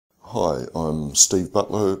Hi, I'm Steve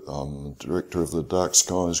Butler. I'm Director of the Dark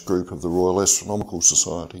Skies Group of the Royal Astronomical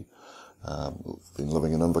Society. Been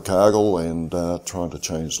living in Invercargill and trying to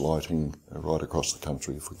change lighting right across the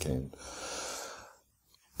country if we can.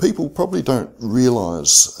 People probably don't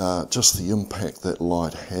realise just the impact that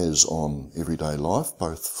light has on everyday life,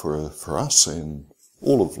 both for us and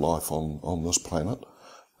all of life on this planet.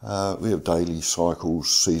 We have daily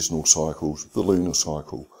cycles, seasonal cycles, the lunar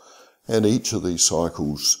cycle, and each of these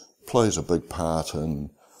cycles plays a big part in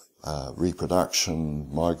reproduction,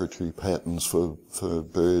 migratory patterns for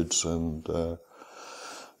birds and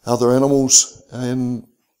other animals. And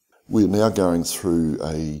we're now going through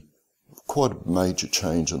quite a major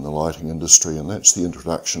change in the lighting industry, and that's the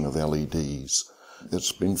introduction of LEDs.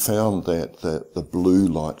 It's been found that the blue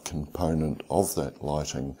light component of that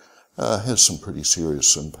lighting has some pretty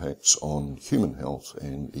serious impacts on human health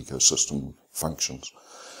and ecosystem functions.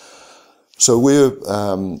 So we're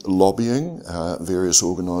lobbying various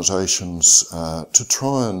organisations to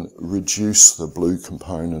try and reduce the blue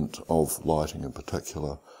component of lighting in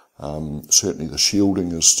particular. Certainly the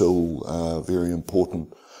shielding is still very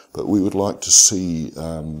important, but we would like to see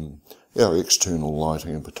our external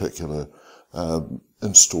lighting in particular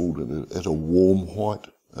installed at a warm white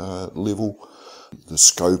level. The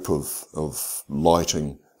scope of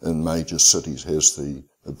lighting in major cities has the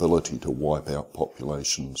ability to wipe out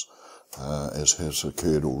populations, as has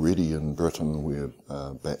occurred already in Britain, where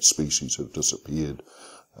bat species have disappeared,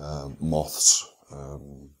 moths,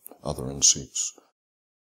 other insects.